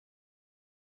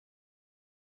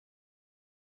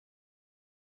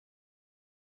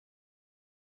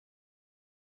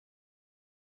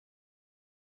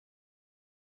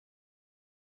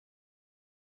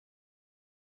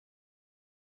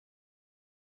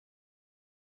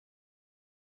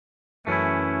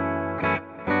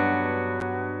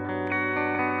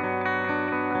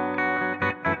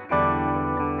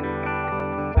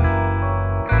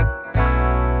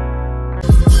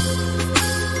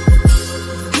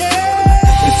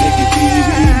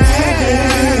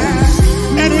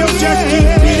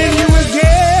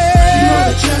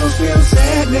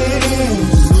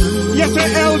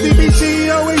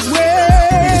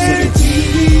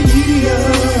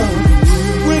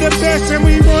gas and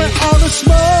we want all the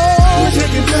smoke. We're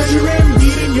taking pleasure in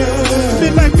meeting you.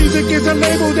 Midlife music is a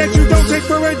label that you don't take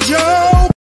for a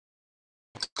joke.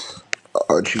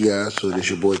 Alright, you guys, so this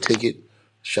your boy Ticket.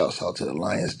 Shouts out to the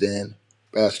Lions Den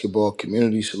basketball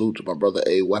community. Salute to my brother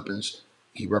A Weapons.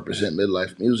 He represent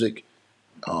Midlife Music.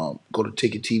 Go to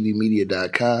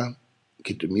ticketvmedia.com,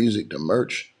 get the music, the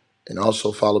merch, and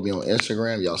also follow me on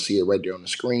Instagram. Y'all see it right there on the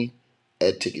screen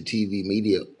at Ticket TV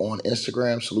Media on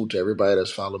Instagram. Salute to everybody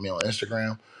that's followed me on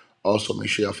Instagram. Also, make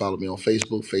sure y'all follow me on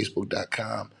Facebook,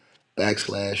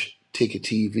 facebook.com/Ticket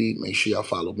TV. Make sure y'all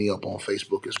follow me up on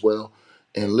Facebook as well.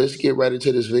 And let's get right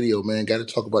into this video, man. Got to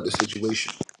talk about the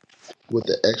situation with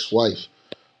the ex-wife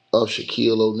of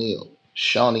Shaquille O'Neal,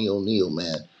 Shaunie O'Neal,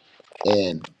 man.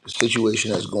 And the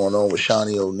situation that's going on with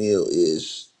Shaunie O'Neal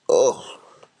is, oh,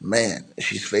 man,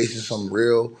 she's facing some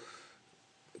real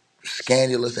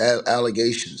scandalous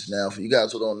allegations. Now, for you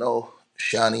guys who don't know,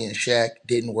 Shaunie and Shaq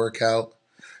didn't work out.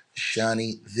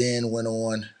 Shaunie then went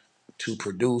on to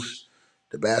produce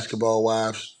the Basketball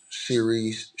Wives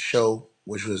series show,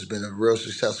 which has been a real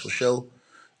successful show,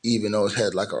 even though it's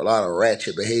had like a lot of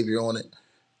ratchet behavior on it,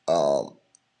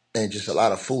 and just a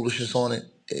lot of foolishness on it.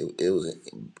 It was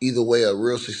either way a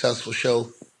real successful show.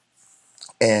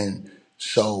 And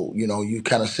so, you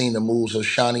kind of seen the moves of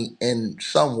Shaunie in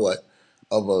somewhat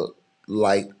of a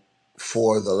light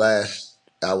for the last,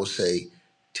 I would say,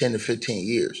 10 to 15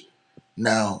 years.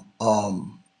 Now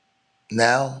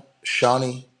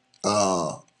Shaunie,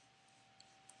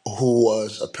 who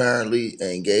was apparently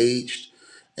engaged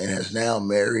and has now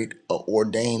married an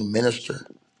ordained minister,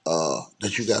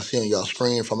 that you guys see on y'all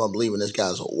screen. If I'm not believing, this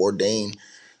guy's an ordained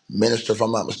minister, if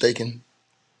I'm not mistaken.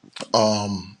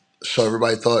 So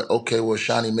everybody thought, okay, well,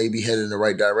 Shaunie may be headed in the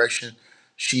right direction.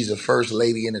 She's a first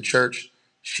lady in the church.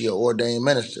 She an ordained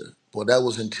minister. Well, that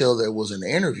was until there was an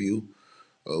interview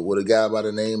with a guy by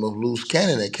the name of Loose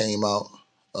Cannon that came out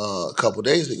a couple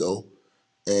days ago,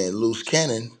 and Loose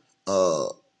Cannon uh,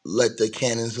 let the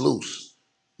cannons loose.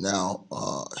 Now,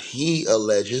 he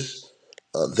alleges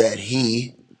that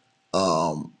he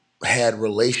had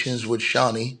relations with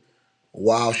Shaunie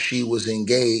while she was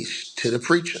engaged to the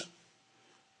preacher.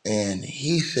 And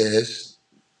he says,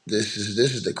 this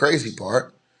is the crazy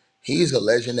part. He's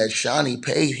alleging that Shaunie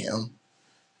paid him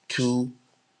to,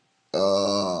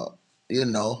 uh, you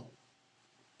know,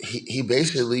 he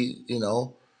basically,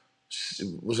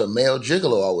 was a male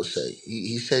gigolo, I would say.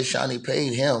 He said Shaunie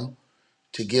paid him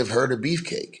to give her the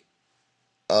beefcake.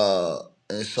 Uh,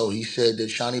 and so he said that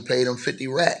Shaunie paid him 50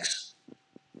 racks.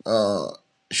 Uh,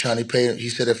 Shaunie paid him, he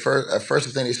said at first I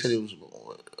think they said it was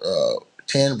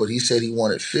 10, but he said he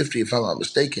wanted 50 if I'm not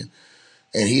mistaken.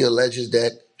 And he alleges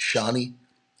that Shaunie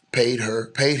paid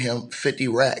him 50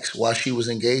 racks while she was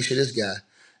engaged to this guy,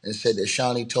 and said that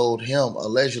Shaunie told him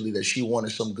allegedly that she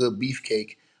wanted some good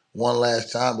beefcake one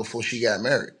last time before she got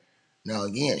married. Now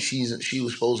again, she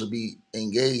was supposed to be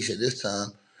engaged at this time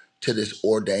to this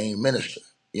ordained minister.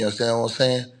 You understand what I'm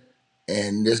saying?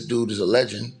 And this dude is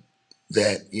alleging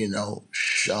that,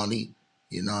 Shaunie,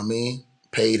 you know what I mean,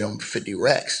 paid him 50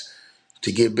 racks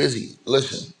to get busy.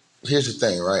 Listen, here's the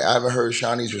thing, right? I haven't heard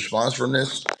Shaunie's response from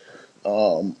this.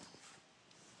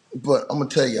 But I'm gonna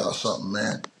tell y'all something,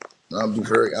 man. I'll be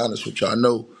very honest with y'all. I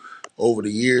know over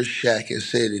the years, Shaq has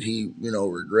said that he,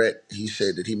 regret. He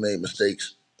said that he made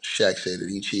mistakes. Shaq said that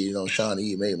he cheated on Shaunie.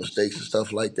 He made mistakes and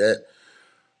stuff like that.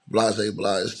 Blase,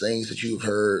 blase, things that you've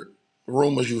heard,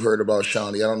 rumors you've heard about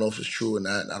Shaunie. I don't know if it's true or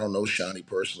not. I don't know Shaunie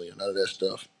personally or none of that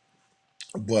stuff.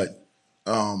 But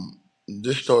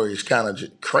this story is kind of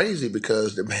crazy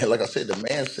because the man, like I said, the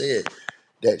man said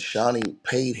that Shaunie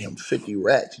paid him 50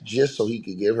 racks just so he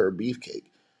could give her a beefcake.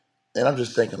 And I'm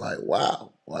just thinking, like,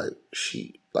 wow, like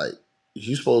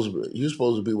you supposed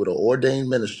to be with an ordained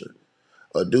minister,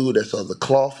 a dude that's of the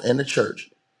cloth in the church.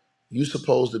 You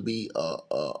supposed to be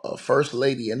a first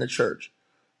lady in the church.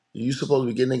 You supposed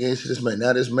to be getting engaged to this man.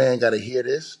 Now this man got to hear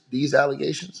these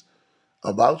allegations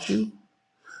about you,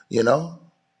 you know.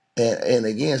 And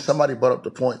again, somebody brought up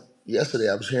the point yesterday.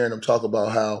 I was hearing them talk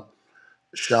about how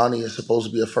Shaunie is supposed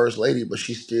to be a first lady, but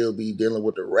she still be dealing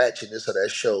with the ratchetness of that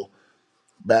show,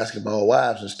 Basketball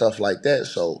Wives and stuff like that.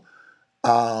 So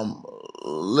Um,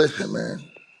 listen, man.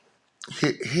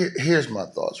 Here's my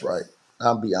thoughts. Right,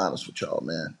 I'll be honest with y'all,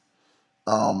 man.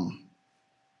 Um,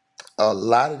 a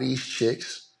lot of these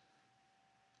chicks,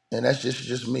 and that's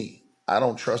just me. I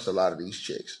don't trust a lot of these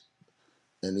chicks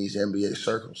in these NBA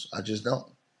circles. I just don't.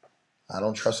 I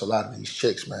don't trust a lot of these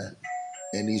chicks, man,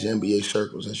 in these NBA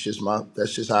circles.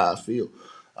 That's just how I feel.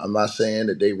 I'm not saying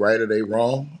that they right or they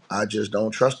wrong. I just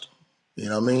don't trust them. You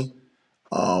know what I mean?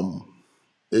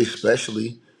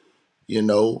 Especially You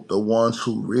know, the ones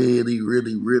who really,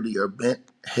 really, really are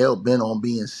hell bent on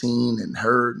being seen and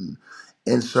heard and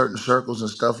in certain circles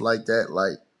and stuff like that.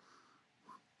 Like,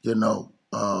 you know,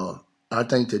 I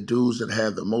think the dudes that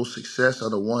have the most success are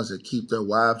the ones that keep their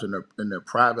wives and their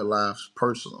private lives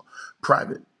personal,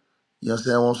 private. You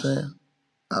understand what I'm saying?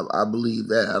 I believe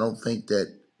that. I don't think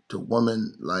that the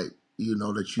women like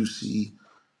that you see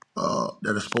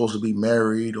that are supposed to be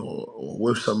married or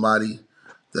with somebody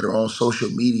that are on social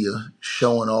media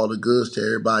showing all the goods to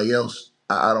everybody else.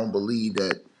 I don't believe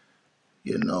that.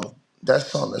 You know,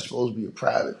 that's something that's supposed to be a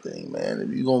private thing, man. If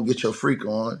you're gonna get your freak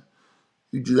on,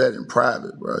 you do that in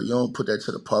private, bro. You don't put that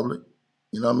to the public.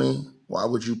 You know what I mean? Why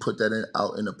would you put that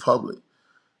out in the public?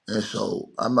 And so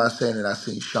I'm not saying that I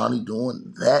seen Shaunie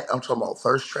doing that. I'm talking about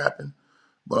thirst trapping.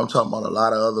 But I'm talking about a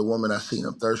lot of other women I seen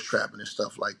them thirst trapping and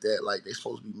stuff like that. Like they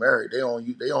supposed to be married. They on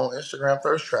Instagram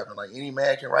thirst trapping. Like any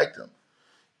man can write them.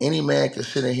 Any man can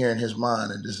sit in here in his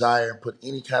mind and desire and put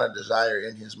any kind of desire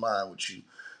in his mind with you,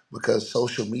 because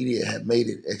social media have made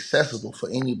it accessible for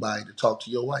anybody to talk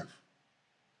to your wife.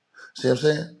 See what I'm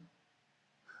saying?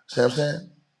 See what I'm saying?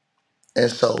 And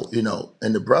so,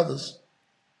 and the brothers,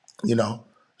 you know,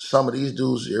 some of these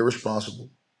dudes are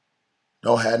irresponsible,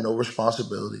 don't have no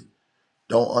responsibility,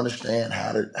 don't understand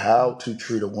how to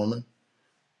treat a woman,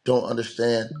 don't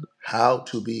understand how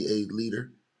to be a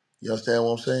leader. You understand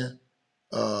what I'm saying?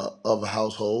 Of a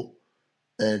household,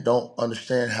 and don't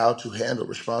understand how to handle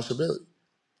responsibility.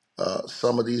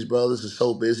 Some of these brothers are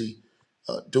so busy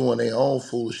doing their own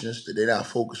foolishness that they're not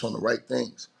focused on the right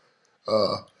things.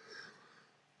 Uh,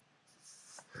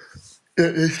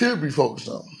 it should be focused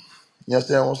on. You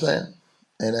understand what I'm saying?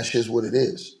 And that's just what it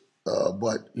is.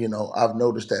 But I've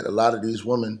noticed that a lot of these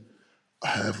women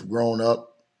have grown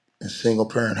up in single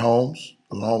parent homes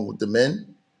along with the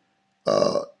men.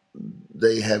 Uh,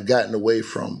 they have gotten away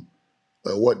from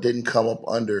what didn't come up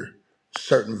under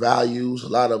certain values. A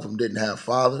lot of them didn't have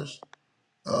fathers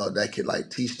that could like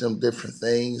teach them different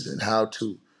things and how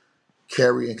to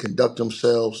carry and conduct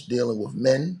themselves dealing with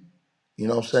men. You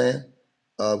know what I'm saying?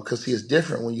 Because see, it's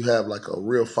different when you have like a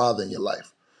real father in your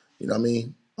life. You know what I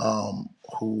mean?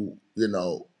 Who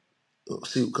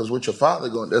see, because what your father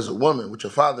going, as a woman, what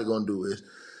your father going to do is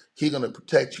he going to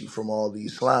protect you from all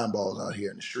these slime balls out here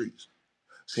in the streets.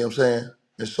 See what I'm saying?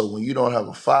 And so when you don't have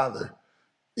a father,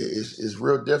 it's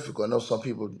real difficult. I know some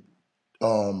people,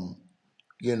 um,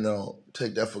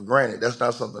 take that for granted. That's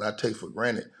not something I take for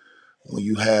granted when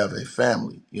you have a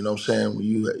family. You know what I'm saying? When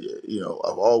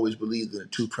I've always believed in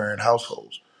two-parent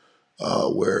households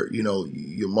where,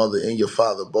 your mother and your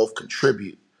father both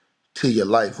contribute to your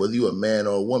life, whether you're a man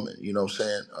or a woman. You know what I'm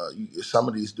saying? Some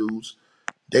of these dudes,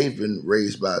 they've been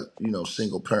raised by,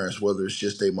 single parents, whether it's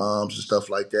just their moms and stuff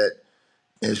like that.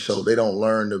 And so they don't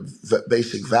learn the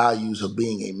basic values of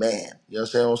being a man. You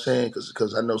understand what I'm saying?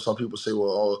 Because I know some people say,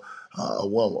 well, a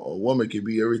woman can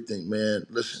be everything. Man,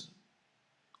 listen,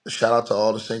 shout out to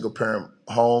all the single parent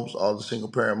homes, all the single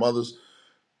parent mothers.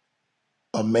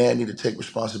 A man need to take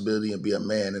responsibility and be a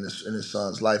man in his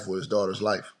son's life or his daughter's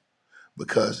life,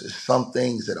 because it's some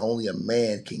things that only a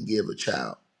man can give a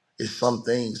child. It's some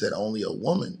things that only a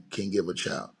woman can give a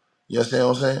child. You understand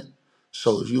what I'm saying?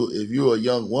 So if you're a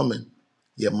young woman,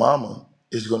 your mama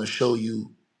is going to show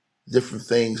you different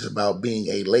things about being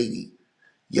a lady.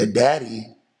 Your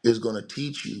daddy is going to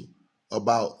teach you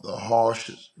about the harsh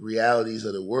realities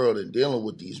of the world and dealing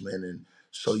with these men, and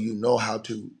so you know how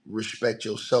to respect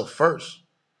yourself first,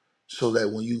 so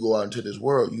that when you go out into this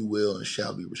world, you will and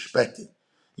shall be respected.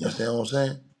 You understand what I'm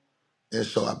saying? And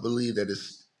so I believe that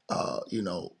it's a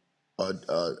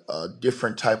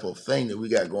different type of thing that we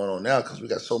got going on now, because we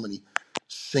got so many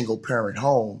single parent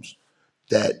homes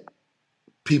that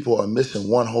people are missing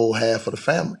one whole half of the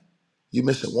family. You're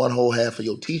missing one whole half of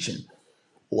your teaching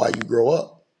while you grow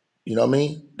up. You know what I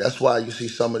mean? That's why you see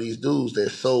some of these dudes, they're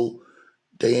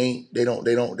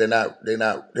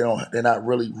not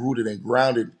really rooted and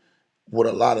grounded with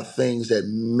a lot of things that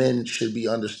men should be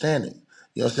understanding.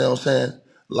 You understand what I'm saying?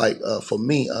 Like for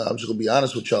me, I'm just gonna be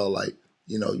honest with y'all. Like,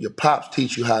 your pops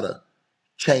teach you how to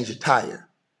change a tire.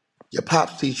 Your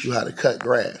pops teach you how to cut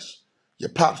grass. Your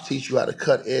pops teach you how to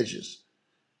cut edges.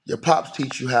 Your pops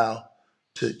teach you how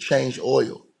to change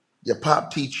oil. Your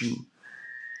pop teach you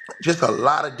just a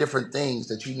lot of different things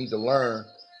that you need to learn.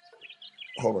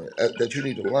 Hold on, that you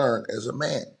need to learn as a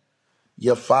man.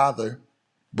 Your father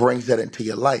brings that into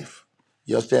your life.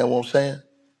 You understand what I'm saying?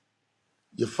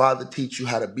 Your father teach you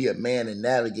how to be a man and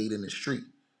navigate in the street.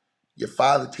 Your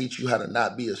father teach you how to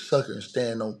not be a sucker and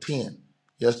stand on 10.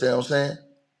 You understand what I'm saying?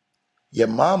 Your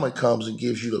mama comes and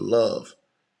gives you the love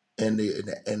and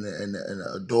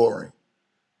the adoring.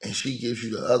 and she gives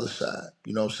you the other side.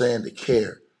 You know what I'm saying? The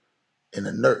care and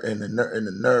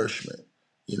the nourishment.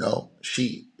 You know,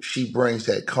 she brings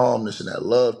that calmness and that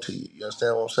love to you. You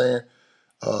understand what I'm saying?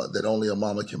 That only a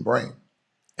mama can bring.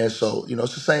 And so, you know,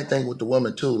 it's the same thing with the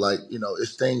women too. Like, you know,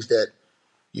 it's things that,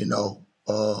 you know,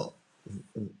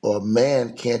 a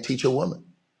man can't teach a woman.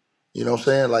 You know what I'm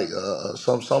saying? Like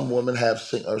some women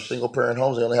are single parent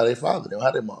homes. They only have their father. They don't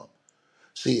have their mom.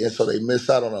 See, and so they miss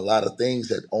out on a lot of things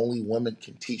that only women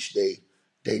can teach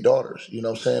they daughters. You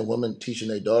know what I'm saying? Women teaching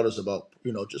their daughters about,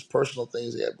 you know, just personal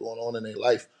things they have going on in their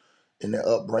life, in their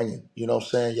upbringing. You know what I'm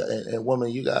saying? Yeah, and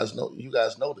women, you guys know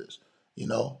this. You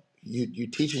know, you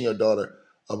teaching your daughter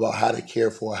about how to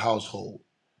care for a household.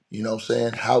 You know what I'm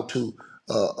saying? How to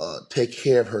take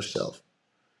care of herself.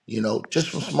 You know, just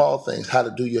from small things, how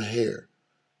to do your hair,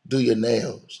 do your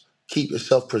nails, keep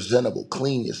yourself presentable,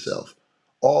 clean yourself.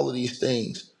 All of these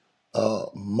things,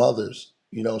 mothers,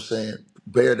 you know what I'm saying,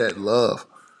 bear that love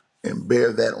and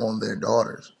bear that on their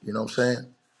daughters. You know what I'm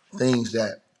saying? Things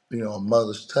that, you know, a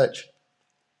mother's touch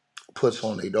puts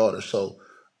on their daughter. So,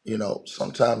 you know,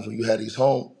 sometimes when you have these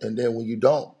homes, and then when you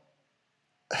don't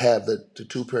have the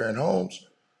two parent homes,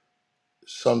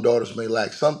 some daughters may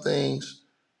lack some things.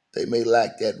 They may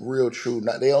lack that real true.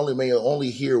 Not they only may only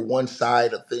hear one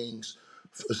side of things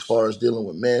as far as dealing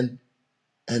with men,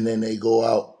 and then they go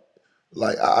out.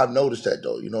 Like I've noticed that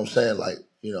though. You know what I'm saying? Like,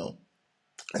 you know.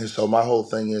 And so my whole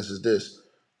thing is this.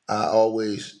 I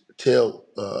always tell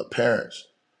parents,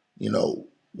 you know,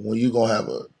 when you gonna have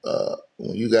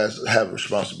when you guys have a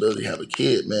responsibility, have a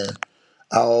kid, man.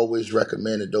 I always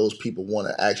recommend that those people want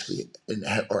to actually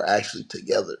are actually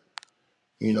together.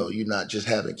 You know, you're not just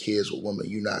having kids with women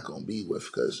you're not gonna be with,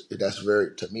 because that's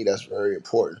very, to me, that's very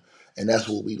important, and that's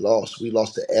what we lost. We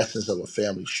lost the essence of a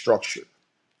family structure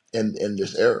in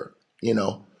this era. You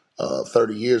know,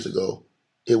 30 years ago,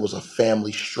 it was a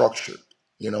family structure.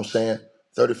 You know what I'm saying?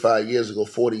 35 years ago,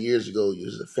 40 years ago, it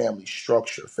was a family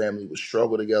structure. Family would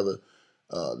struggle together.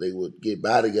 They would get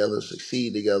by together,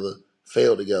 succeed together,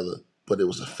 fail together, but it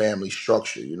was a family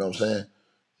structure. You know what I'm saying?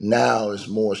 Now it's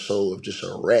more so of just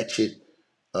a ratchet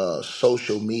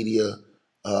social media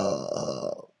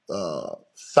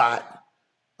thought,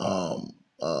 um,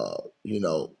 uh, you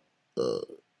know, uh,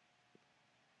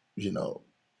 you know,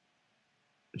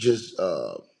 just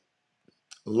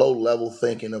low level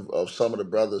thinking of some of the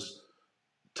brothers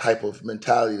type of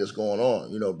mentality that's going on.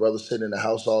 You know, brothers sitting in the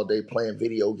house all day playing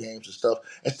video games and stuff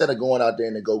instead of going out there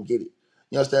and to go get it.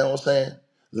 You understand what I'm saying?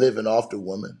 Living off the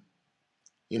woman,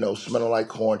 you know, smelling like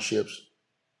corn chips,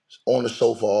 on the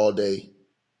sofa all day.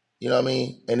 You know what I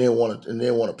mean? And then want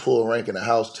to pull rank in the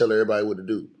house, tell everybody what to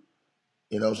do.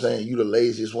 You know what I'm saying? You the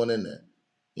laziest one in there.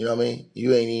 You know what I mean?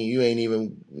 You ain't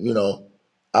even, you know,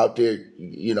 out there,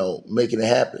 you know, making it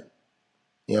happen.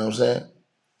 You know what I'm saying?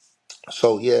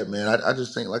 So yeah, man, I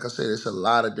just think, like I said, it's a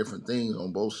lot of different things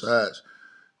on both sides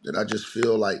that I just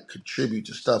feel like contribute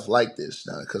to stuff like this.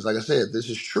 Now, because like I said, if this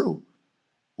is true,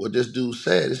 what this dude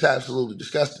said, it's absolutely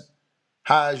disgusting.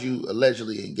 How is you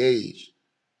allegedly engaged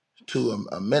to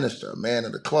a minister, a man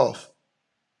of the cloth?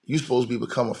 You supposed to be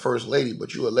become a first lady,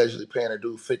 but you allegedly paying a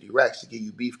dude 50 racks to give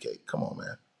you beefcake. Come on,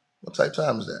 man. What type of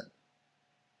time is that?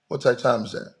 What type of time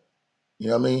is that? You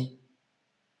know what I mean?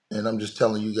 And I'm just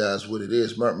telling you guys what it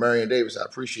is. Marion Davis, I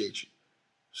appreciate you.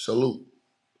 Salute.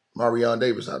 Marion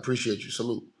Davis, I appreciate you.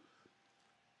 Salute.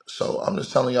 So I'm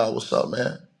just telling y'all what's up,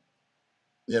 man.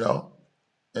 You know?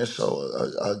 And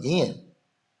so, again,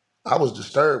 I was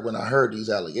disturbed when I heard these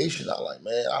allegations. I was like,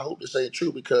 man, I hope this ain't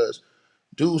true, because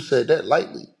dude said that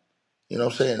lightly. You know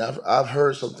what I'm saying? I've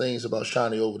heard some things about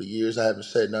Shaunie over the years. I haven't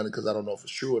said nothing because I don't know if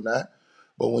it's true or not.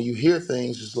 But when you hear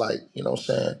things, it's like, you know what I'm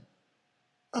saying?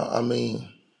 I mean,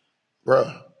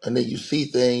 bruh. And then you see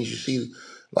things, you see,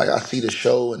 like I see the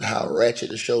show and how ratchet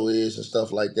the show is and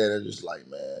stuff like that. And just like,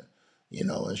 man, you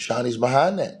know, and Shaunie's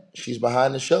behind that. She's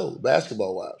behind the show,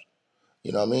 Basketball Wives.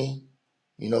 You know what I mean?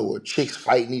 You know, where chicks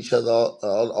fighting each other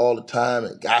all the time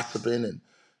and gossiping and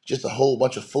just a whole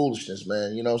bunch of foolishness,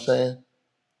 man. You know what I'm saying?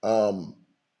 Um,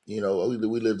 you know, we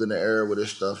lived in an era where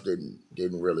this stuff didn't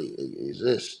really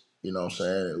exist. You know what I'm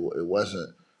saying? It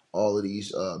wasn't all of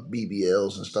these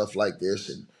BBLs and stuff like this,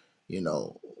 and you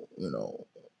know, you know,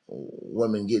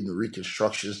 women getting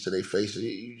reconstructions to their faces.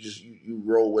 You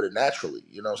roll with it naturally.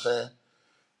 You know what I'm saying?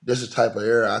 This is the type of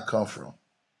era I come from.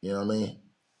 You know what I mean?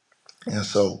 And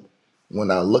so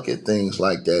when I look at things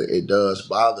like that, it does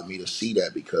bother me to see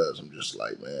that, because I'm just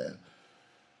like, man,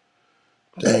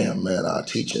 damn, man, our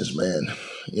teachings, man,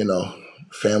 you know,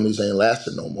 families ain't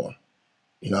lasting no more.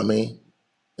 You know what I mean?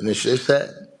 And it's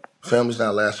sad. Families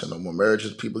not lasting no more.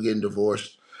 Marriages, people getting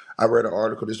divorced. I read an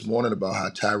article this morning about how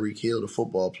Tyreek Hill, the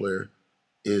football player,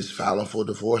 is filing for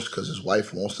divorce because his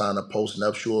wife won't sign a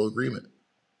post-nuptial agreement.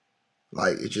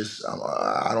 Like, it just,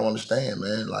 I don't understand,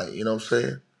 man. Like, you know what I'm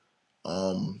saying?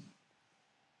 Um,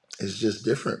 it's just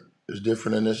different. It's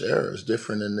different in this era. It's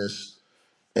different in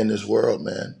this world,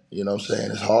 man. You know what I'm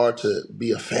saying? It's hard to be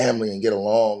a family and get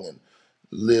along and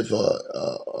live a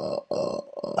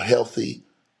healthy,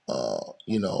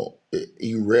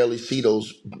 you rarely see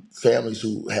those families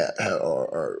who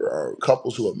are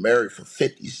couples who are married for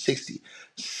 50, 60,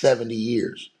 70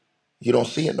 years. You don't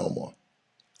see it no more.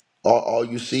 All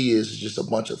you see is just a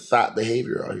bunch of thought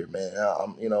behavior out here, man.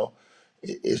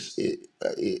 It's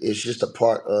just a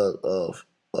part of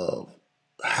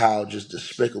how just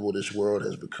despicable this world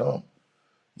has become.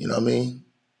 You know what I mean?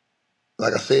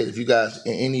 Like I said, if you guys,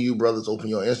 any of you brothers open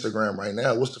your Instagram right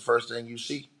now, what's the first thing you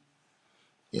see?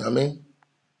 You know what I mean?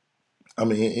 I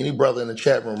mean, any brother in the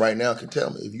chat room right now can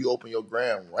tell me, if you open your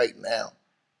gram right now,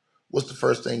 what's the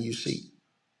first thing you see?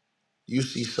 You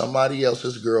see somebody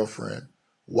else's girlfriend,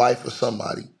 wife, or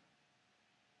somebody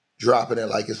dropping it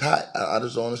like it's hot. I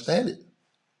just don't understand it.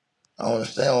 I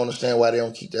don't understand why they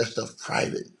don't keep that stuff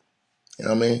private. You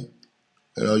know what I mean?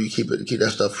 You know, you keep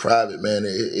that stuff private, man.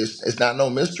 It's not no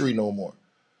mystery no more.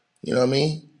 You know what I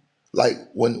mean? Like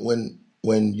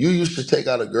when you used to take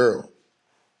out a girl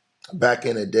back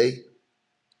in the day,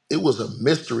 it was a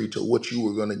mystery to what you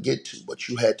were gonna get to, but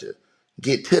you had to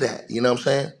get to that. You know what I'm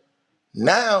saying?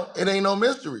 Now it ain't no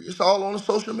mystery. It's all on the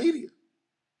social media.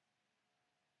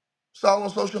 It's all on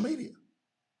social media.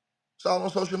 It's all on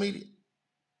social media.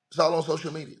 It's all on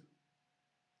social media.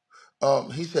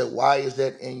 He said, why is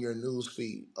that in your news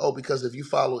feed? Oh, because if you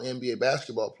follow NBA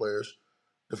basketball players,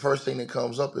 the first thing that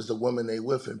comes up is the women they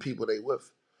with and people they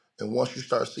with. And once you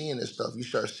start seeing this stuff, you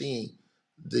start seeing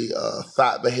the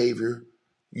thought behavior,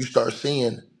 you start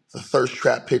seeing the thirst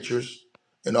trap pictures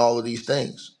and all of these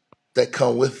things that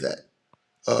come with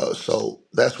that. So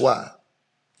that's why,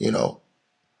 you know,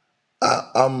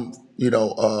 I'm,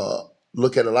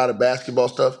 look at a lot of basketball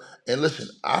stuff. And listen,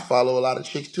 I follow a lot of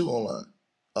chicks too online,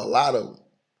 a lot of them,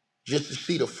 just to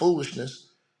see the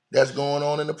foolishness that's going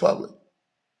on in the public.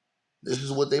 This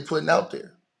is what they're putting out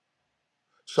there.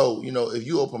 So, if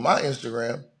you open my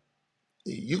Instagram,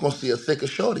 you're going to see a thicker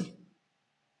shorty,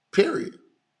 period.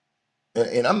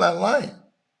 And I'm not lying.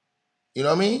 You know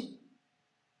what I mean?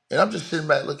 And I'm just sitting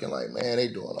back looking like, man, they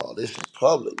doing all this in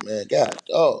public, man. God,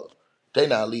 dog. They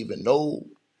not leaving no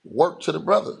work to the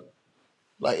brother.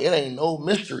 Like, it ain't no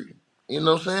mystery. You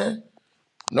know what I'm saying?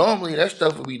 Normally, that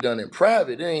stuff would be done in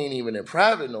private. It ain't even in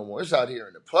private no more. It's out here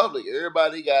in the public.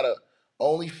 Everybody got a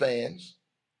OnlyFans.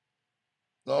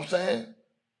 You know what I'm saying?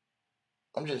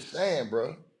 I'm just saying,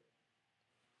 bro.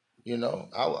 You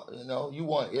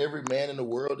want every man in the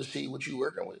world to see what you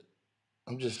working with.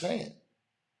 I'm just saying.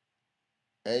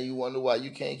 And you wonder why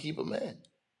you can't keep a man.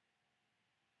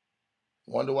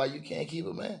 Wonder why you can't keep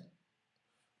a man.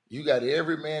 You got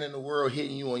every man in the world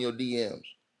hitting you on your DMs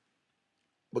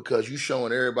because you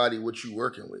showing everybody what you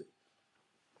working with.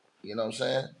 You know what I'm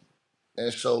saying?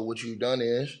 And so what you done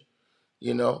is,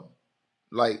 you know,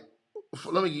 like,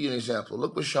 let me give you an example.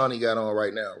 Look what Shaunie got on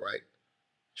right now, right?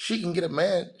 She can get a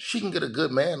man. She can get a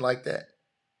good man like that.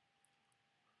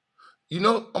 I'm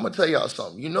gonna tell y'all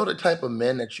something. You know the type of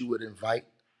men that you would invite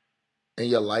in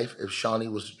your life if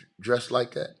Shaunie was dressed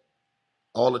like that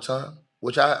all the time?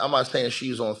 Which I'm not saying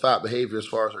she's on thought behavior as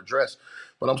far as her dress,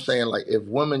 but I'm saying, like, if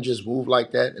women just move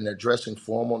like that and they're dressing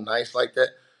formal, nice like that,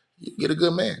 you get a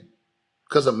good man.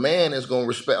 Because a man is gonna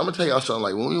respect. I'm gonna tell y'all something.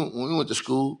 Like when we went to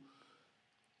school,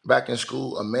 back in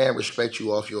school, a man respects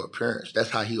you off your appearance. That's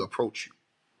how he approach you,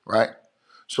 right?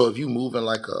 So if you moving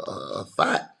like a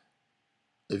thought,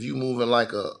 if you moving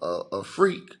like a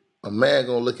freak, a man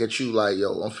gonna look at you like,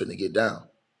 yo, I'm finna get down.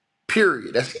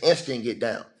 Period. That's instant get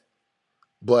down.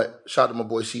 But shout out to my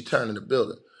boy C Turn in the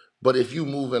building. But if you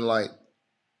moving like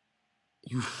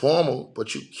you formal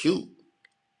but you cute,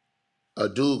 a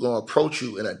dude gonna approach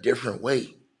you in a different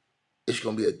way. It's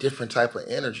gonna be a different type of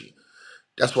energy.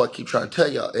 That's why I keep trying to tell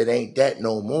y'all, it ain't that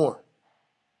no more.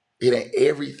 It ain't,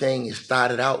 everything is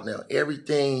started out now.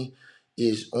 Everything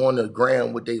is on the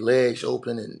ground with their legs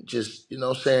open and just, you know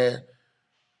what I'm saying?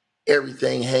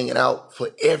 Everything hanging out for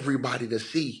everybody to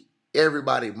see.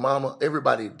 Everybody mama,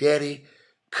 everybody daddy,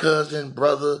 cousin,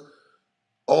 brother,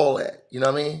 all that. You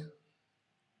know what I mean?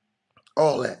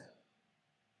 All that.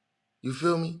 You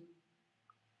feel me?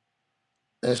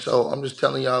 And so I'm just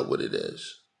telling y'all what it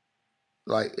is.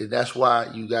 Like, that's why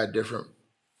you got different,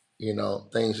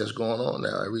 things that's going on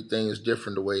now. Everything is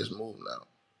different the way it's moved now.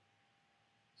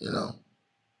 You know?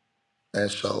 And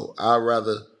so I'd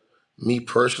rather, Me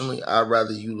personally, I'd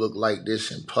rather you look like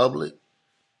this in public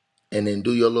and then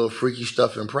do your little freaky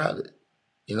stuff in private.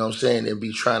 You know what I'm saying? And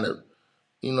be trying to,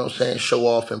 you know what I'm saying, show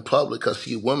off in public. Because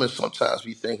see, women sometimes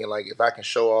be thinking like, if I can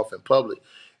show off in public,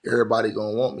 everybody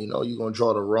gonna want me. No, you're gonna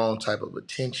draw the wrong type of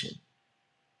attention.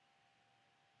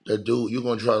 The dude, you're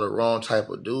gonna draw the wrong type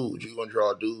of dudes. You're gonna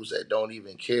draw dudes that don't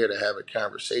even care to have a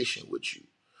conversation with you.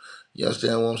 You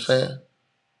understand what I'm saying?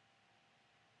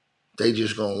 They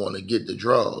just gonna want to get the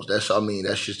draws. That's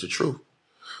just the truth.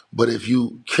 But if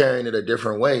you carrying it a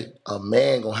different way, a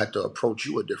man gonna have to approach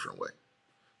you a different way.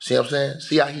 See what I'm saying?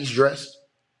 See how he's dressed?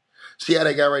 See how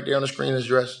that guy right there on the screen is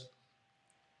dressed?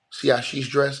 See how she's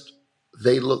dressed?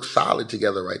 They look solid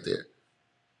together right there.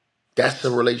 That's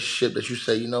the relationship that you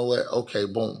say, you know what? Okay,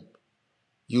 boom.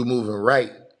 You moving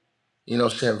right. You know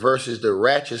what I'm saying? Versus the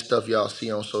ratchet stuff y'all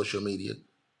see on social media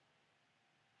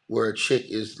where a chick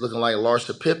is looking like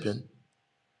Larsa Pippen.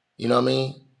 You know what I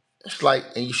mean? It's like,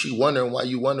 and she wondering why,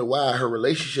 you wonder why her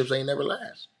relationships ain't never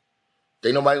last.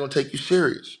 Ain't nobody gonna take you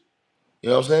serious. You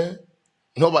know what I'm saying?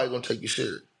 Nobody gonna take you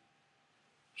serious.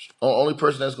 Only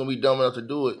person that's gonna be dumb enough to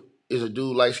do it is a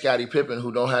dude like Scottie Pippen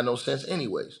who don't have no sense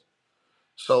anyways.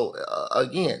 So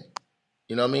again,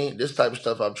 you know what I mean? This type of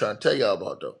stuff I'm trying to tell y'all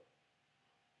about though.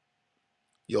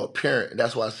 Your parent,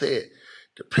 that's why I said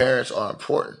the parents are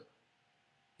important.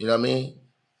 You know what I mean?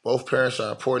 Both parents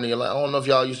are important in your life. I don't know if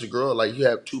y'all used to grow up like you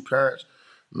have two parents.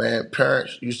 Man,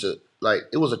 parents used to like,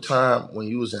 it was a time when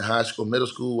you was in high school, middle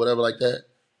school, whatever like that,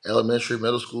 elementary,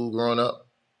 middle school, growing up,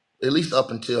 at least up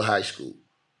until high school,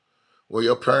 where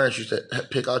your parents used to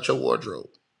pick out your wardrobe.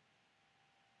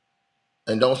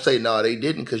 And don't say, no, they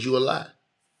didn't, because you a lie.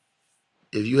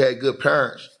 If you had good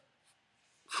parents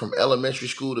from elementary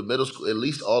school to middle school, at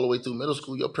least all the way through middle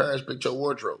school, your parents picked your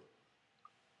wardrobe.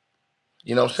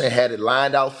 You know what I'm saying? Had it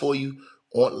lined out for you,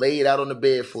 laid out on the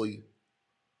bed for you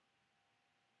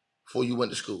before you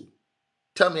went to school.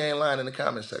 Tell me I ain't lying in the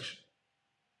comment section.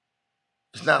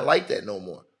 It's not like that no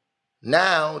more.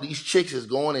 Now these chicks is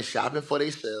going and shopping for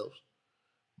themselves,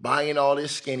 buying all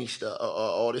this skinny stuff,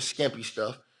 all this skimpy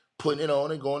stuff, putting it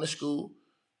on and going to school.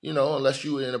 You know, unless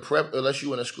you in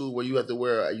a school where you have to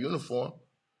wear a uniform,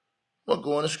 or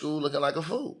going to school looking like a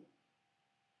fool.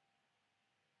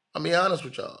 I'll be honest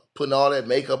with y'all. Putting all that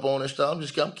makeup on and stuff.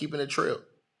 I'm keeping it real.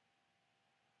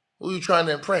 Who you trying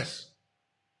to impress?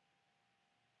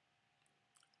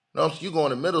 No, you going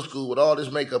to middle school with all this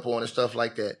makeup on and stuff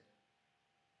like that,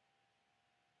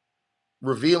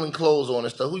 revealing clothes on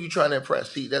and stuff. Who you trying to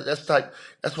impress? See, that's why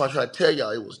I try to tell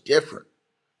y'all it was different.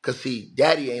 Cause see,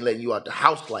 daddy ain't letting you out the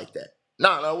house like that.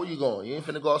 Nah, where you going? You ain't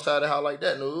finna go outside the house like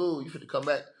that. No, you finna come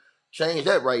back. Change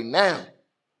that right now.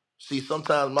 See,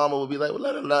 sometimes mama would be like, well,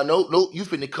 let her know. No, you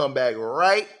finna come back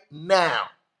right now.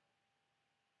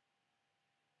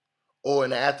 Or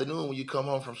in the afternoon when you come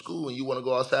home from school and you want to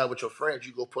go outside with your friends,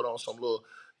 you go put on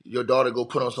your daughter go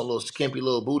put on some little skimpy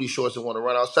little booty shorts and want to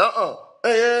run outside.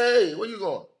 Hey, where you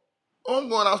going? Oh, I'm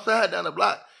going outside down the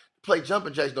block to play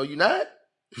jumping jacks. No, you not?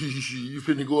 You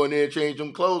finna go in there and change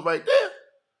them clothes right there.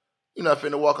 You're not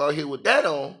finna walk out here with that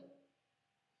on.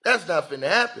 That's not finna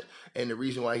happen. And the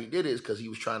reason why he did it is because he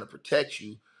was trying to protect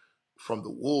you from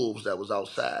the wolves that was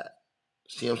outside.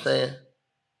 See what I'm saying?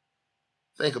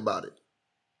 Think about it.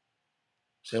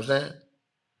 See what I'm saying?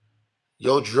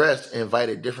 Your dress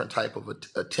invited different type of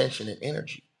attention and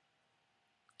energy.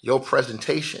 Your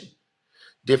presentation,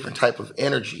 different type of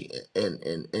energy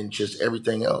and just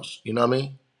everything else. You know what I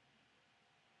mean?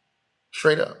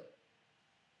 Straight up.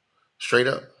 Straight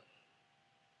up.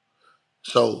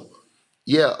 So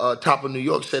yeah, Top of New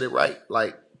York said it right.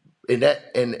 Like and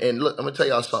look, I'm gonna tell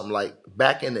y'all something. Like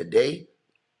back in the day,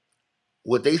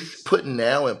 what they putting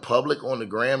now in public on the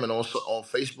gram and also on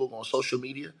Facebook, on social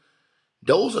media,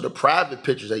 those are the private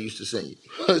pictures they used to send you.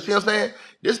 See what I'm saying?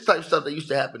 This type of stuff that used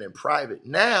to happen in private.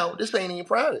 Now, this ain't even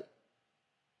private.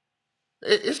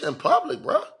 It's in public,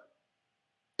 bro.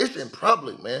 It's in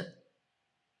public, man.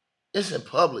 It's in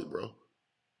public, bro.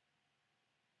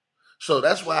 So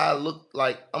that's why I look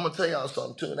like, I'm gonna tell y'all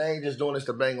something too. And I ain't just doing this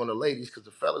to bang on the ladies, because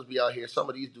the fellas be out here. Some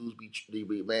of these dudes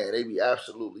be man, they be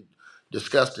absolutely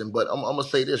disgusting. But I'm gonna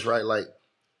say this right, like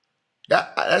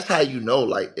that's how you know.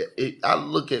 Like I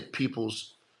look at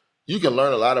people's. You can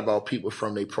learn a lot about people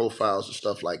from their profiles and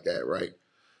stuff like that, right?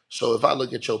 So if I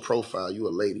look at your profile, you a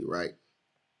lady, right?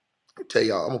 I tell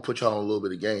y'all, I'm gonna put y'all on a little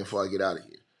bit of game before I get out of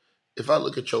here. If I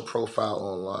look at your profile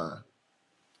online,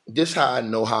 this how I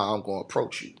know how I'm gonna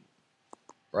approach you,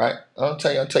 right? I'll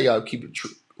tell y'all, keep it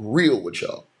real with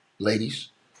y'all, ladies.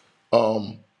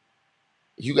 Um,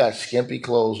 you got skimpy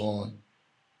clothes on.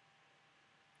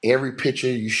 Every picture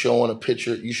you showing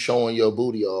you showing your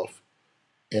booty off.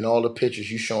 and all the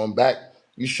pictures you showing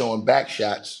back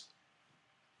shots,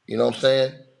 you know what I'm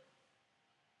saying?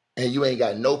 And you ain't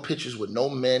got no pictures with no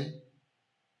men,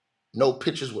 no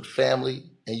pictures with family,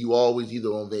 and you always either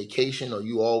on vacation or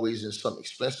you always in some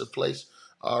expensive place.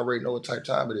 I already know what type of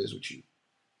time it is with you. You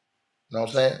know what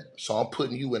I'm saying? So I'm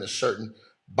putting you in a certain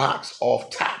box off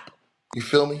top. You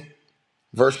feel me?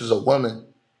 Versus a woman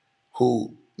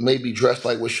who may be dressed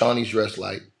like what Shaunie's dressed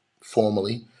like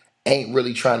formally, ain't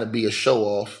really trying to be a show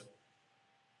off,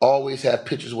 always have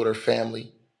pictures with her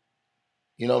family,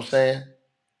 you know what I'm saying?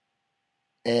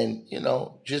 And,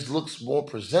 just looks more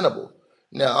presentable.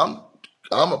 Now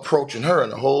I'm approaching her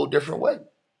in a whole different way.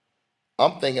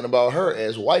 I'm thinking about her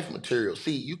as wife material.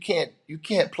 See, you can't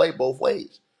play both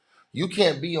ways. You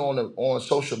can't be on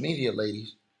social media,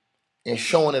 ladies, and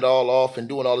showing it all off and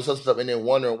doing all this other stuff and then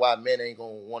wondering why men ain't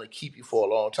gonna want to keep you for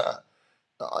a long time.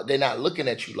 They're not looking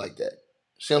at you like that.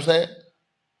 See what I'm saying?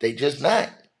 They just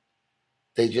not.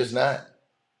 They just not.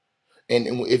 And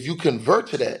if you convert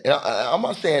to that, and I'm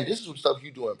not saying this is some stuff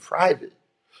you do in private.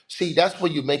 See, that's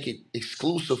where you make it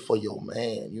exclusive for your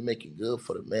man. You make it good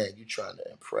for the man you trying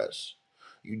to impress.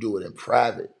 You do it in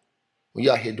private. When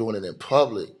you out here doing it in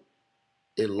public,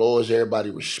 it lowers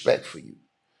everybody's respect for you.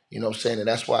 You know what I'm saying? And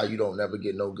that's why you don't never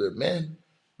get no good men,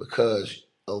 because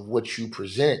of what you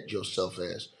present yourself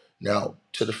as. Now,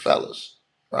 to the fellas,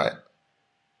 right?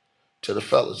 To the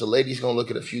fellas. The ladies gonna look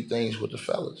at a few things with the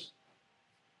fellas.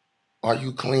 Are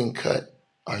you clean cut?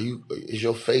 Is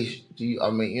your face, you know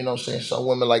what I'm saying? Some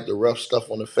women like the rough stuff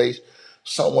on the face.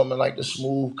 Some women like the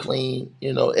smooth, clean,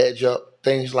 edge up,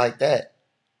 things like that.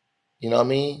 You know what I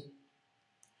mean?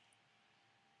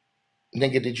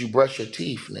 Nigga, did you brush your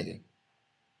teeth, nigga?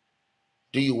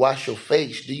 Do you wash your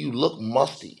face? Do you look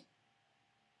musty?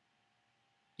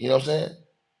 You know what I'm saying?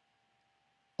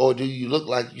 Or do you look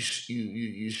like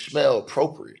you smell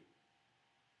appropriate?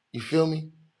 You feel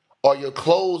me? Are your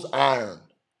clothes ironed?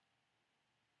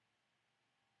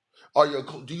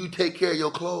 Do you take care of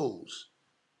your clothes?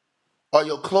 Are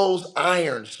your clothes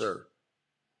ironed, sir?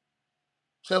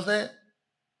 See what I'm saying?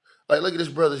 Like, look at this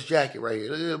brother's jacket right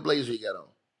here. Look at the blazer he got on.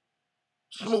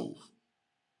 Smooth.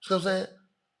 See what I'm saying?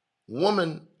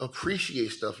 Woman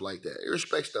appreciates stuff like that. They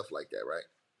respect stuff like that, right?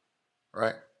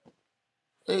 Right?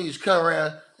 And he's come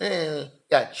around and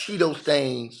got Cheeto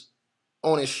stains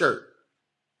on his shirt.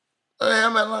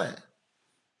 I'm not lying.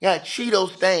 Got Cheeto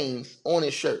stains on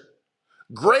his shirt.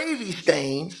 Gravy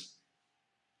stains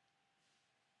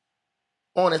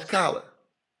on his collar.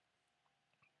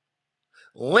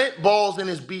 Lint balls in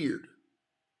his beard.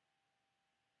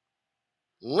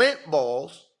 Lint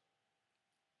balls,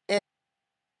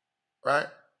 right?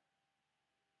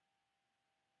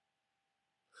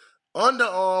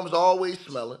 Underarms always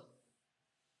smelling,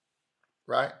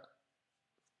 right?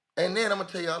 And then I'm gonna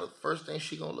tell y'all the first thing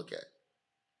she gonna look at: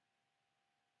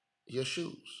 your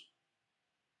shoes.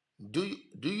 Do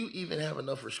you even have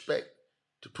enough respect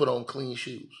to put on clean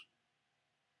shoes?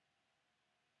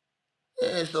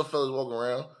 And some fellas walking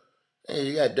around, hey,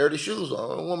 you got dirty shoes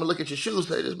on. A woman look at your shoes,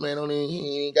 say, this man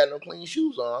he ain't got no clean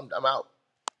shoes on. I'm out.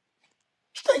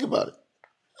 Just think about it.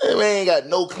 That man ain't got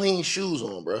no clean shoes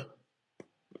on, bro.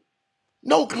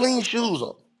 No clean shoes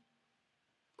on.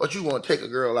 But you want to take a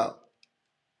girl out.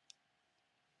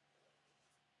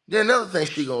 Then another thing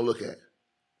she gonna look at: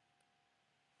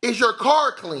 is your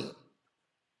car clean?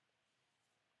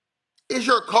 Is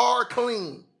your car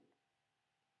clean?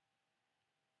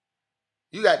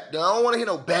 I don't want to hear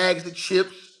no bags of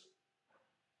chips,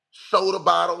 soda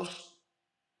bottles.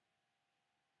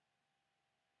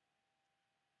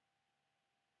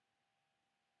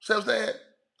 See what I'm saying?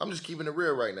 I'm just keeping it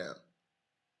real right now.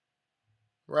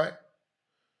 Right?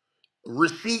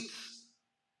 Receipts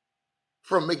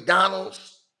from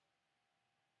McDonald's,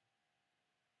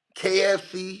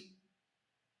 KFC,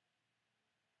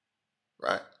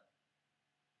 right?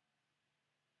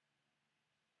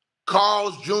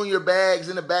 Carl's Jr. bags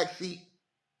in the back seat.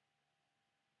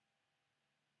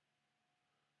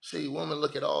 See, women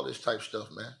look at all this type stuff,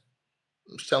 man.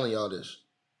 I'm just telling y'all this.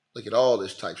 Look at all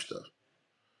this type stuff,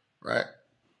 right?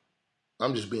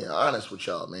 I'm just being honest with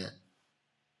y'all, man.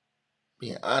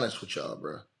 Being honest with y'all,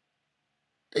 bro.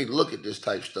 They look at this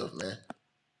type stuff, man.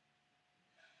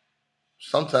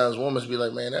 Sometimes women be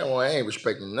like, man, that one I ain't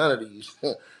respecting none of these.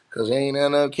 Cause ain't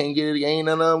none of them can get it, ain't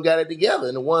none of them got it together.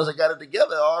 And the ones that got it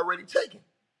together are already taken.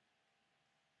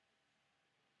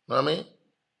 Know what I mean?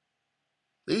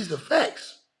 These are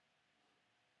facts.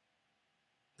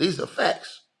 These are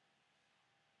facts.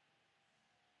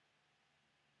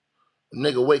 A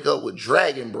nigga wake up with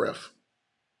dragon breath.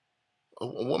 A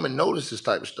woman notices this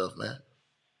type of stuff, man.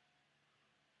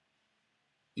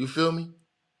 You feel me?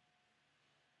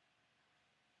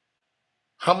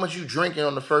 How much you drinking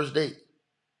on the first date?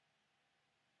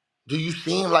 Do you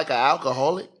seem like an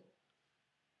alcoholic?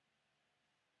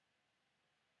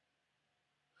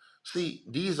 See,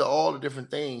 these are all the different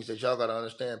things that y'all got to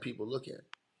understand people look at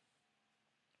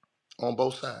on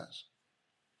both sides.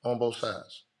 On both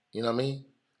sides. You know what I mean?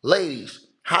 Ladies,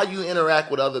 how you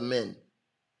interact with other men?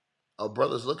 Are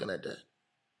brothers looking at that?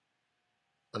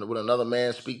 And when another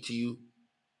man speak to you,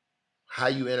 how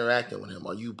you interacting with him?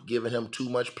 Are you giving him too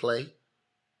much play?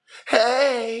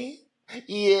 Hey,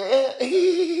 yeah.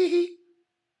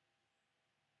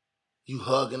 You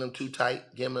hugging him too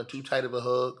tight, giving him too tight of a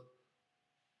hug.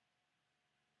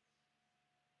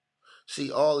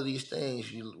 See, all of these things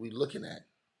we looking at.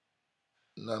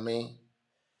 You know what I mean?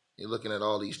 You're looking at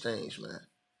all these things, man.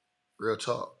 Real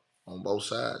talk on both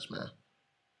sides, man.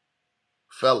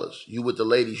 Fellas, you with the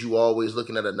ladies, you always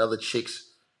looking at another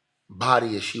chick's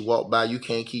body as she walk by. You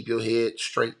can't keep your head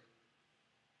straight.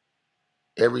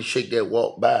 Every chick that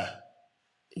walk by,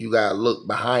 you gotta look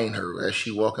behind her as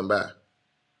she walking by.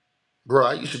 Bro,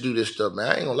 I used to do this stuff, man.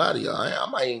 I ain't gonna lie to y'all. I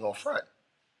might ain't gonna front.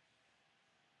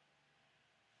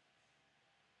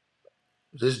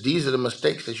 These are the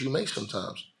mistakes that you make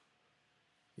sometimes.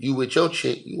 You with your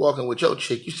chick, you walking with your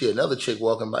chick, you see another chick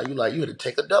walking by, you like, you had to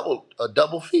take a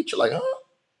double feature, like, huh?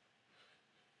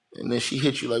 And then she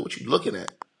hit you like, what you looking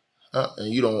at? Huh?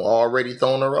 And you don't already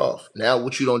thrown her off. Now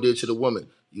what you don't did to the woman,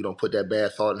 you don't put that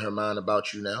bad thought in her mind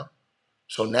about you now.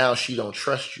 So now she don't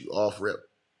trust you off rip.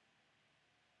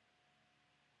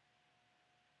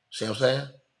 See what I'm saying?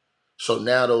 So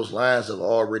now those lines have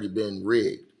already been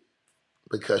rigged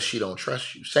because she don't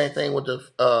trust you. Same thing with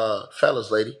the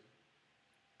fellas, lady.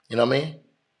 You know what I mean?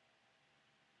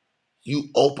 You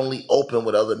openly open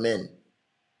with other men.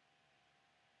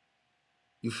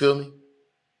 You feel me?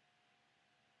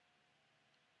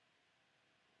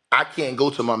 I can't go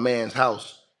to my man's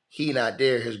house. He not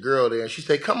there, his girl there. And she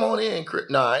say, come on in.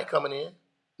 Nah, I ain't coming in.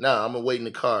 Nah, I'm going to wait in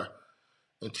the car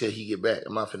until he get back.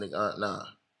 I'm not finna, nah.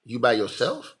 You by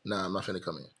yourself? Nah, I'm not finna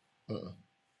come in.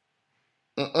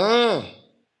 Mm-mm.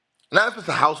 Not if it's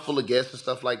a house full of guests and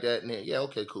stuff like that. And then, yeah,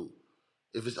 okay, cool.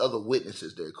 If it's other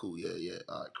witnesses there, cool. Yeah.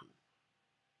 All right, cool.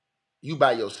 You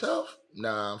by yourself?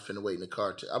 Nah, I'm finna wait in the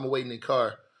car. I'm gonna wait in the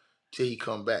car till he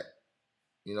come back.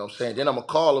 You know what I'm saying? Then I'm gonna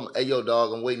call him, hey, yo,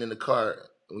 dog, I'm waiting in the car.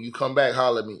 When you come back,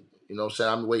 holler at me. You know what I'm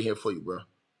saying? I'm waiting here for you, bro.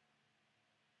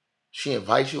 She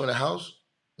invites you in the house.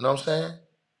 You know what I'm saying?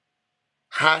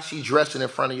 How's she dressing in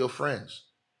front of your friends?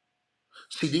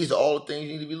 See, these are all the things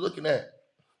you need to be looking at.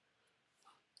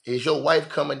 Is your wife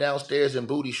coming downstairs in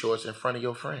booty shorts in front of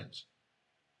your friends?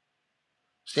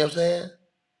 See what I'm saying?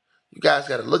 You guys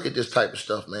got to look at this type of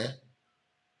stuff, man.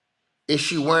 Is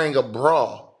she wearing a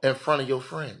bra in front of your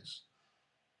friends?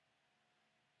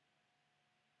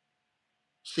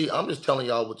 See, I'm just telling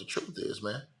y'all what the truth is,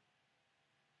 man.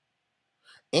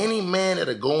 Any man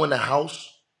that'll go in the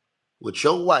house with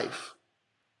your wife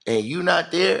and you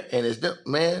not there and it's them,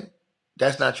 man,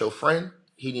 that's not your friend.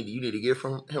 You need to get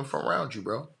him from around you,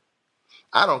 bro.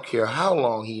 I don't care how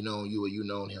long he known you or you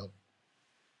known him.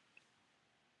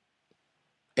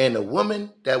 And the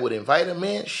woman that would invite him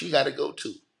in, she got to go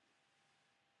too.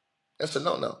 That's a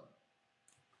no-no.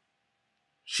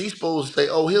 She's supposed to say,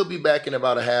 oh, he'll be back in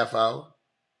about a half hour.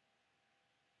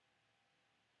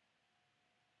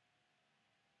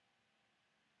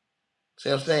 See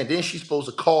what I'm saying? Then she's supposed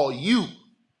to call you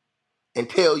and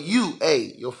tell you,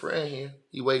 hey, your friend here,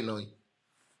 he waiting on you.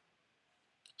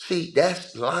 See,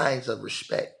 that's lines of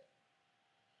respect.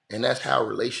 And that's how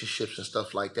relationships and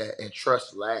stuff like that and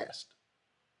trust last.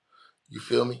 You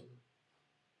feel me?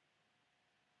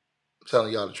 I'm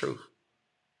telling y'all the truth.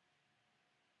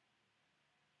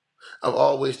 I've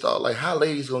always thought, like, how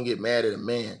ladies gonna get mad at a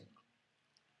man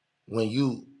when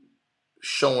you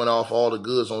showing off all the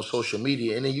goods on social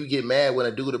media and then you get mad when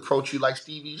a dude approach you like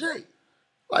Stevie J?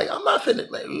 Like, I'm not finna,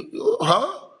 man,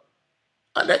 huh?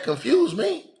 That confused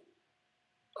me.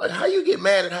 Like, how you get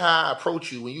mad at how I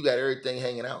approach you when you got everything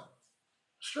hanging out?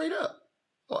 Straight up.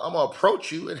 Well, I'm gonna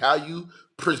approach you and how you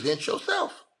present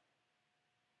yourself.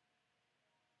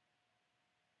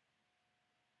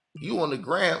 You on the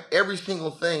gram, every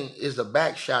single thing is a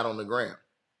back shot on the gram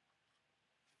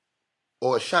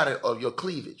or a shot of your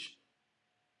cleavage.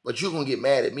 But you gonna get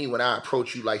mad at me when I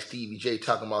approach you like Stevie J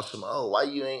talking about some, oh, why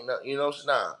you ain't, you know,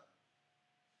 nah.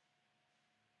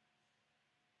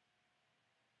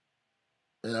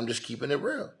 And I'm just keeping it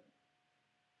real.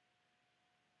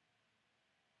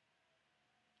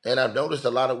 And I've noticed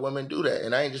a lot of women do that.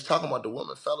 And I ain't just talking about the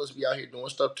women. Fellas be out here doing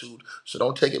stuff too. So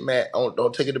don't take it mad.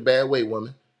 Don't take it a bad way,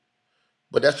 women.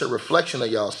 But that's a reflection of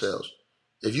y'all selves.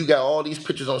 If you got all these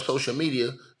pictures on social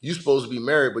media, you supposed to be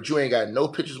married, but you ain't got no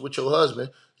pictures with your husband,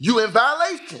 you in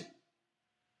violation.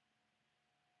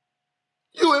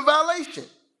 You in violation.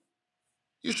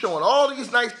 You showing all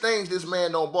these nice things this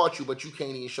man don't bought you, but you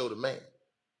can't even show the man.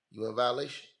 You in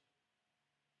violation.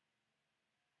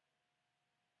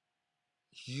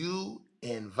 You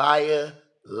in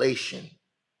violation.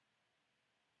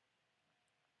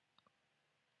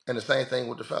 And the same thing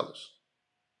with the fellas.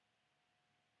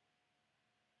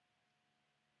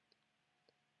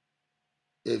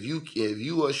 If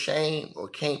you ashamed or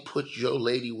can't put your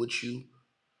lady with you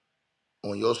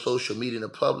on your social media in the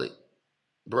public,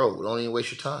 bro, don't even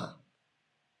waste your time.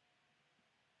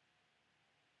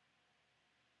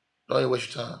 Don't even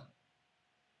waste your time.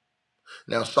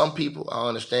 Now, some people, I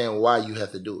understand why you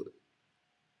have to do it.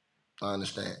 I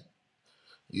understand.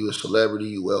 You a celebrity,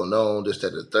 you well known, this,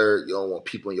 that, the third. You don't want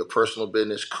people in your personal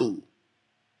business. Cool.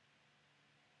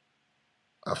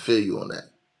 I feel you on that.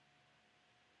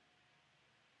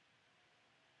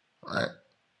 All right?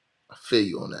 I feel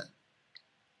you on that.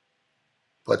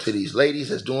 But to these ladies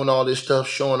that's doing all this stuff,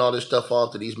 showing all this stuff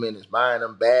off to these men that's buying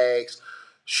them bags,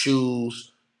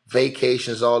 shoes,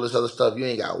 vacations, all this other stuff, you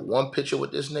ain't got one picture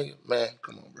with this nigga? Man,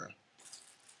 come on, bro.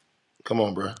 Come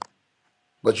on, bro.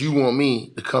 But you want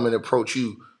me to come and approach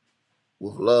you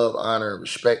with love, honor, and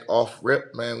respect off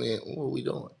rip? Man, what are we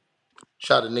doing?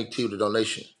 Shout out to Nick T with the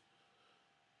donation.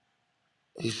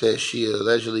 He said she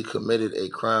allegedly committed a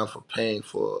crime for paying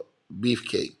for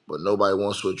beefcake, but nobody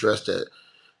wants to address that.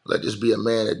 Let this be a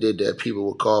man that did that. People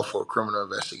will call for a criminal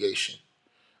investigation.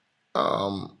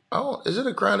 Is it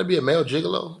a crime to be a male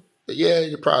gigolo? Yeah,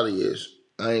 it probably is.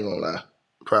 I ain't gonna lie.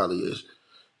 Probably is.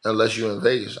 Unless you're in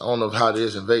Vegas. I don't know how it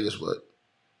is in Vegas, but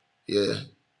yeah,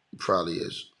 it probably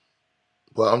is.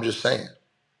 Well, I'm just saying,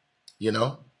 you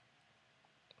know?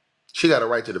 She got a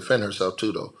right to defend herself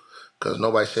too, though, because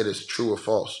nobody said it's true or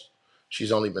false.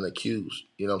 She's only been accused.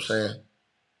 You know what I'm saying?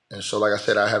 And so, like I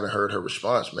said, I haven't heard her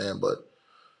response, man, but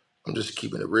I'm just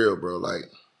keeping it real, bro. Like,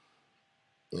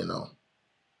 you know,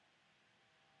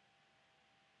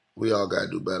 we all got to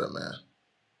do better, man.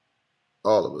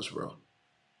 All of us, bro.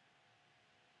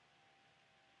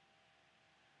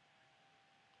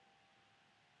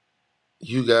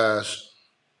 You guys,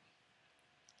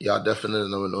 y'all definitely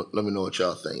let me know what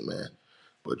y'all think, man.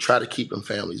 But try to keep them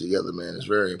families together, man. It's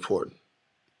very important.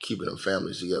 Keeping them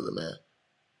families together, man.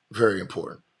 Very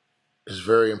important. It's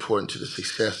very important to the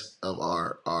success of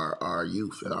our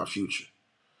youth and our future.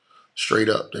 Straight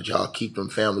up, that y'all keep them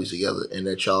families together and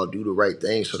that y'all do the right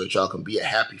thing so that y'all can be a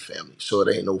happy family. So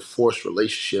it ain't no forced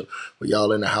relationship where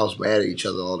y'all in the house mad at each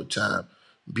other all the time,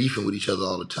 beefing with each other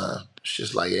all the time. It's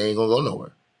just like it ain't gonna go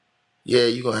nowhere. Yeah,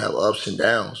 you're gonna have ups and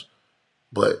downs,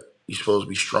 but you're supposed to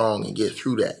be strong and get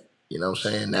through that. You know what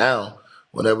I'm saying? Now,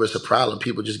 whenever it's a problem,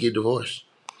 people just get divorced.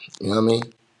 You know what I mean?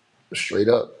 Straight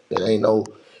up. It ain't no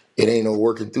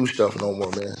working through stuff no more,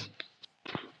 man.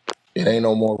 It ain't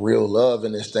no more real love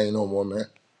in this thing no more, man.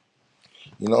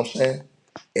 You know what I'm saying?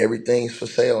 Everything's for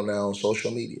sale now on social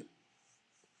media.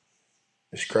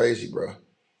 It's crazy, bro.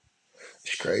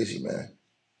 It's crazy, man.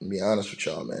 To be honest with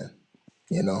y'all, man.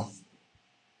 You know?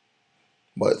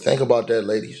 But think about that,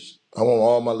 ladies. I want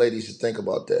all my ladies to think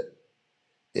about that.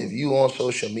 If you on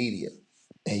social media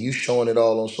and you showing it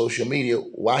all on social media,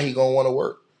 why he gonna want to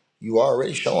work? You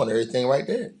already showing everything right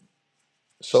there.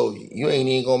 So you ain't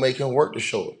even gonna make him work to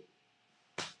show it.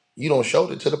 You don't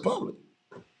show it to the public.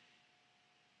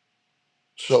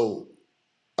 So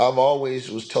I've always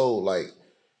was told, like,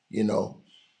 you know,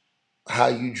 how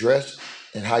you dress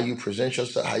and how you present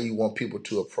yourself, how you want people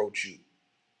to approach you.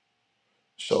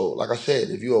 So, like I said,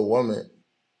 if you're a woman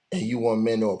and you want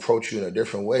men to approach you in a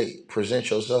different way, present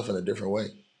yourself in a different way.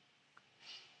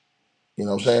 You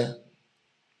know what I'm saying?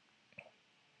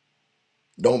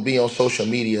 Don't be on social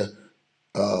media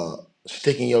uh,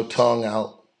 sticking your tongue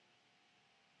out,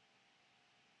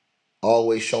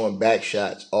 always showing back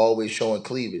shots, always showing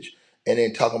cleavage, and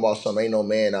then talking about something. Ain't no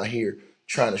man out here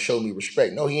trying to show me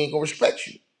respect. No, he ain't gonna respect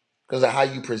you because of how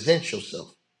you present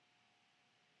yourself.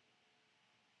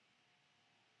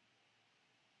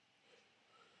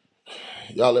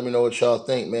 Y'all let me know what y'all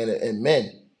think, man. And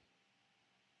men,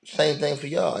 same thing for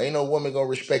y'all. Ain't no woman gonna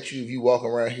respect you if you walking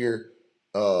around here,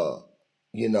 uh,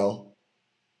 you know,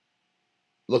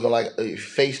 looking like a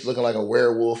face looking like a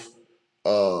werewolf.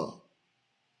 Uh,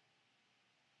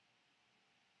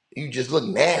 you just look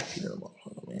nasty to them,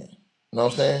 man. You know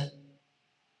what I'm saying?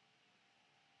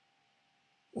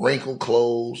 Wrinkled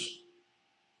clothes,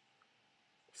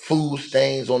 food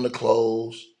stains on the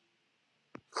clothes,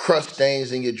 crust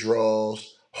stains in your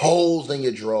drawers, holes in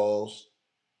your drawers.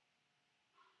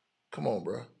 Come on,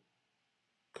 bro.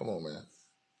 Come on, man.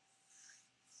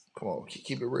 Come on,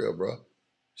 keep it real, bro.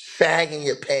 Sagging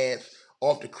your pants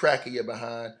off the crack of your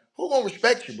behind. Who gonna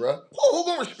respect you, bro? Who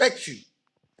gonna respect you?